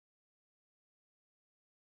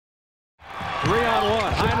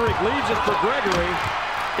3-on-1. Heinrich leaves it for Gregory.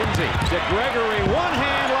 Kinsey to Gregory.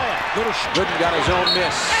 One-hand layup. Gooden got his own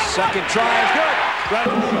miss. Second try is good.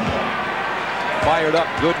 Fired up,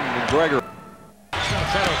 Gooden and Gregory.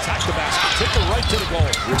 Try to attack the basket. Take it right to the goal.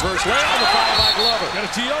 Reverse layup and the foul by Glover. Got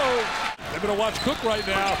a TO. They're going to watch Cook right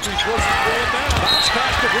now. 3 forces to pull it down. Bounce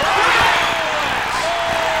pass to Glover.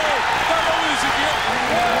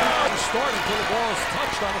 Start until the ball is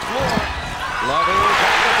touched on the floor. Glover got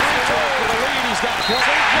the free throw for the lead. He's got 12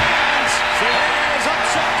 hands. Has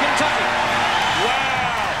upset Kentucky.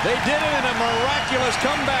 Wow. They did it in a miraculous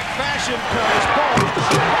comeback fashion. Curtis Ball.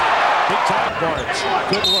 Big time Barnes.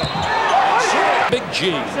 Good look. Big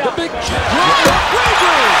G. The Big G.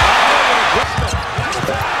 Gregory. This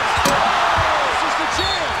is the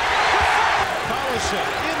jam. Collison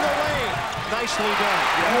in the lane. Nicely done.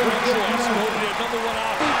 Number 1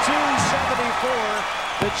 out. 72-74.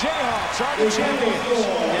 The Jayhawks are the champions.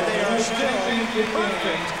 And they are still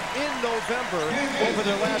perfect in November over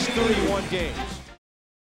their last 31 games.